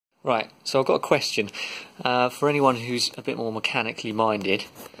Right, so I've got a question for anyone who's a bit more mechanically minded.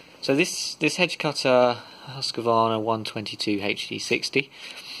 So this Hedgecutter Husqvarna 122 HD60,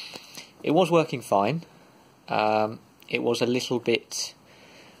 it was working fine. It was a little bit,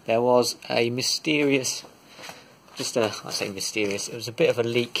 there was a mysterious, I say mysterious, it was a bit of a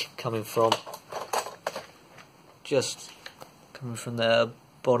leak coming from the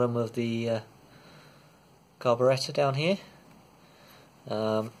bottom of the carburettor down here.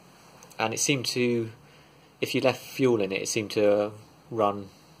 And it seemed to, if you left fuel in it, it seemed to run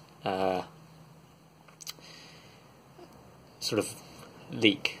sort of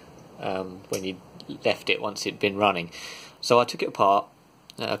leak when you left it once it'd been running. So I took it apart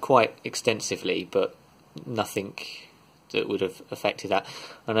quite extensively, but nothing that would have affected that.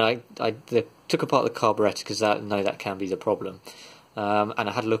 And I took apart the carburettor because I know that can be the problem. And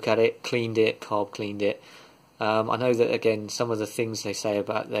I had a look at it, cleaned it, carb cleaned it. I know that, again, some of the things they say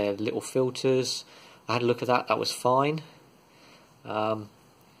about their little filters, I had a look at that, that was fine. But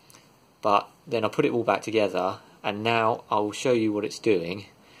then I put it all back together, and now I will show you what it's doing,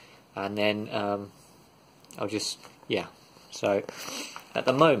 and then I'll just, yeah. So at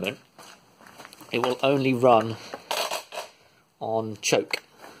the moment, it will only run on choke,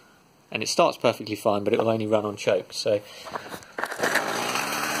 and it starts perfectly fine, but it will only run on choke. So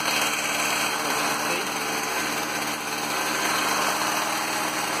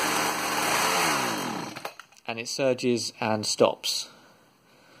and it surges and stops.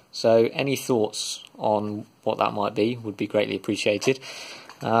 So any thoughts on what that might be would be greatly appreciated.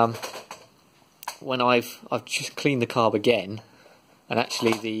 When I've just cleaned the carb again, and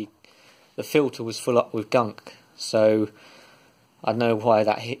actually the filter was full up with gunk, so I don't know why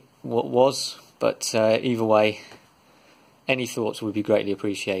that hit what was, but either way, any thoughts would be greatly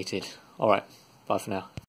appreciated. Alright, bye for now.